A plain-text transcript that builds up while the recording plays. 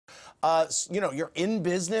you know, you're in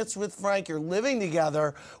business with Frank, you're living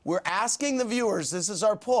together. We're asking the viewers, this is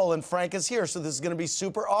our poll, and Frank is here, so this is going to be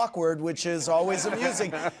super awkward, which is always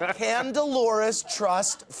amusing. Can Dolores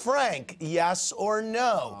trust Frank? Yes or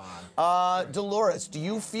no? Dolores, do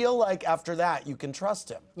you feel like after that you can trust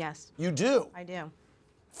him? Yes. You do? I do.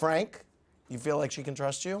 Frank, you feel like she can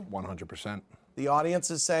trust you? 100%. The audience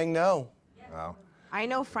is saying no. Wow. I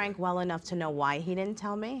know Frank well enough to know why he didn't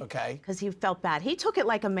tell me. Okay. Because he felt bad. He took it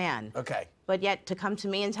like a man. Okay. But yet to come to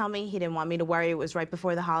me and tell me he didn't want me to worry, it was right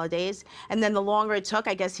before the holidays. And then the longer it took,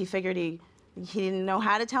 I guess he figured he didn't know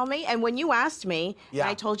how to tell me. And when you asked me, and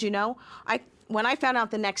I told you no, when I found out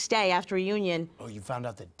the next day after reunion. Oh, you found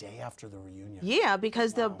out the day after the reunion? Yeah,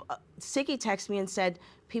 because the Siggy texted me and said,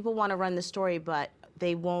 people want to run the story, but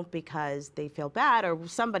they won't because they feel bad, or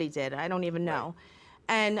somebody did. I don't even know. Right.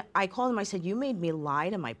 And I called him, I said, you made me lie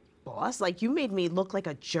to my boss? Like, you made me look like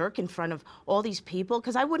a jerk in front of all these people?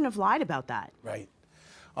 Because I wouldn't have lied about that. Right.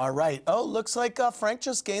 All right. Oh, looks like Frank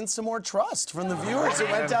just gained some more trust from the viewers. It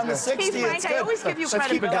went down to 60. Hey, Frank, I always give you credit.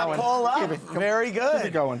 Let's keep it going. Poll up. Very good. Keep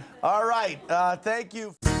it going. All right. Thank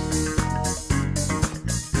you.